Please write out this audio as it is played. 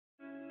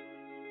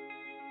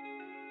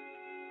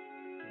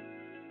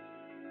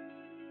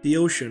The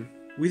ocean.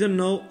 We don't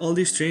know all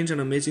the strange and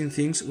amazing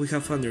things we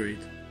have under it.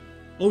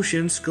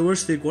 Oceans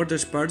covers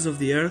 3/4 parts of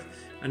the earth,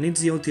 and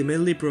it's the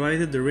ultimately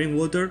provided the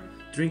rainwater,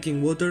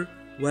 drinking water,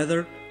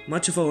 weather,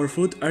 much of our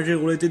food are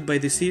regulated by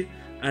the sea,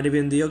 and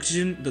even the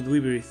oxygen that we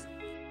breathe.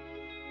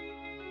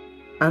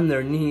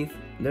 Underneath,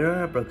 there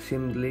are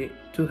approximately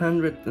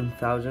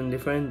 200,000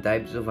 different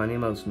types of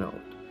animals known.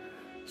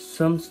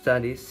 Some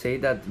studies say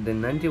that the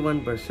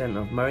 91%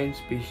 of marine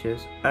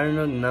species are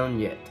not known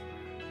yet.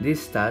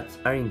 These stats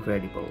are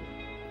incredible.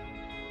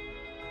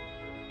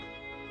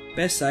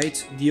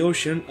 Besides, the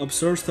ocean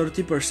absorbs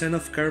 30%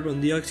 of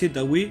carbon dioxide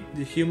that we,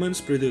 the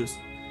humans, produce.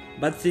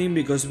 Bad thing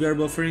because we are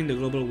buffering the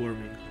global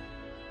warming.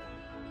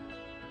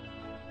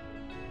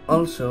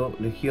 Also,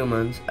 the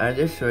humans are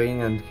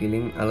destroying and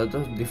killing a lot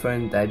of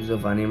different types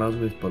of animals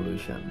with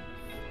pollution.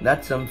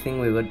 That's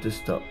something we got to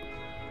stop.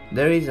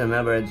 There is an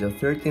average of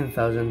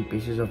 13,000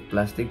 pieces of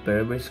plastic per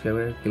every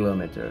square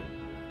kilometer.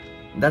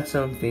 That's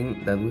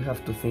something that we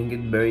have to think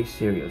it very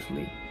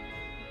seriously.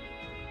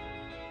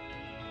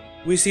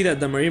 We see that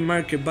the marine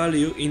market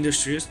value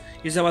industries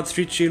is about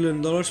 $3 trillion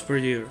per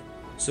year,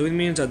 so it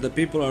means that the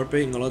people are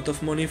paying a lot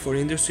of money for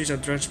industries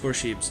and transport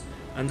ships,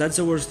 and that's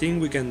the worst thing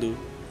we can do,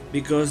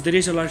 because there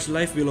is a large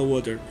life below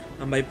water,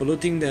 and by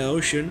polluting the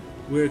ocean,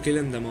 we are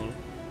killing them all.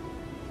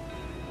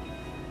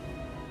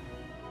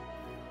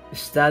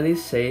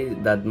 Studies say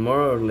that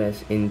more or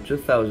less in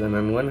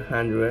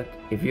 2100,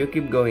 if you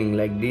keep going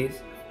like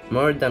this,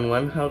 more than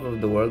 1/2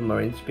 of the world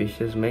marine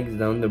species makes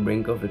down the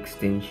brink of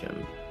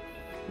extinction.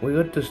 We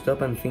got to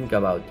stop and think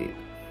about it.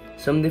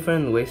 Some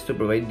different ways to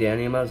provide the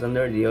animals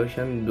under the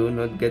ocean do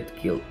not get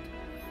killed,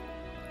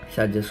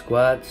 such as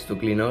squads to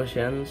clean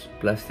oceans,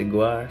 plastic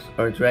wars,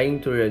 or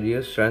trying to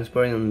reduce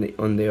transport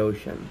on the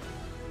ocean.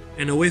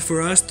 And a way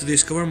for us to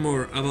discover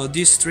more about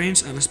these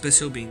strange and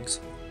special beings.